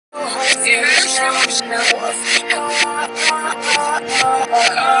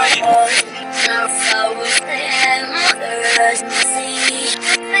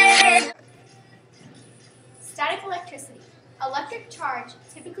Static electricity. Electric charge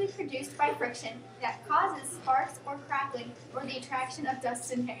typically produced by friction that causes sparks or crackling or the attraction of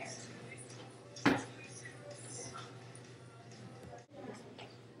dust and hair.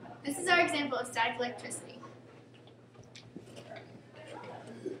 This is our example of static electricity.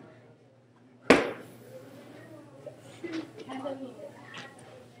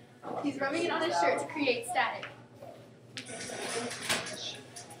 He's rubbing it on his shirt to create static.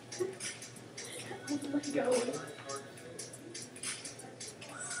 Go.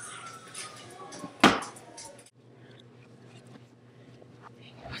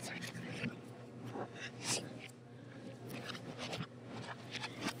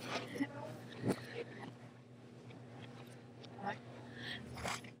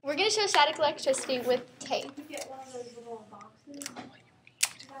 We're going to show static electricity with tape.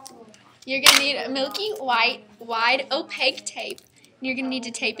 You're going to need a milky white, wide, opaque tape. And you're going to need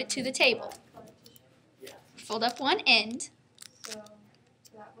to tape it to the table. Fold up one end,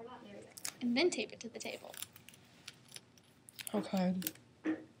 and then tape it to the table. Okay.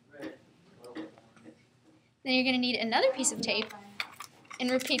 Then you're going to need another piece of tape,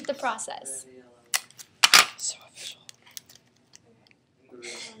 and repeat the process. So official.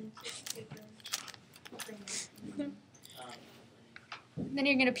 Then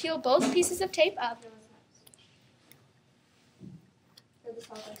you're going to peel both pieces of tape up,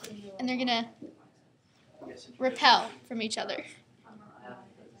 and they're going to repel from each other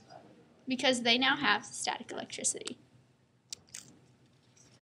because they now have static electricity.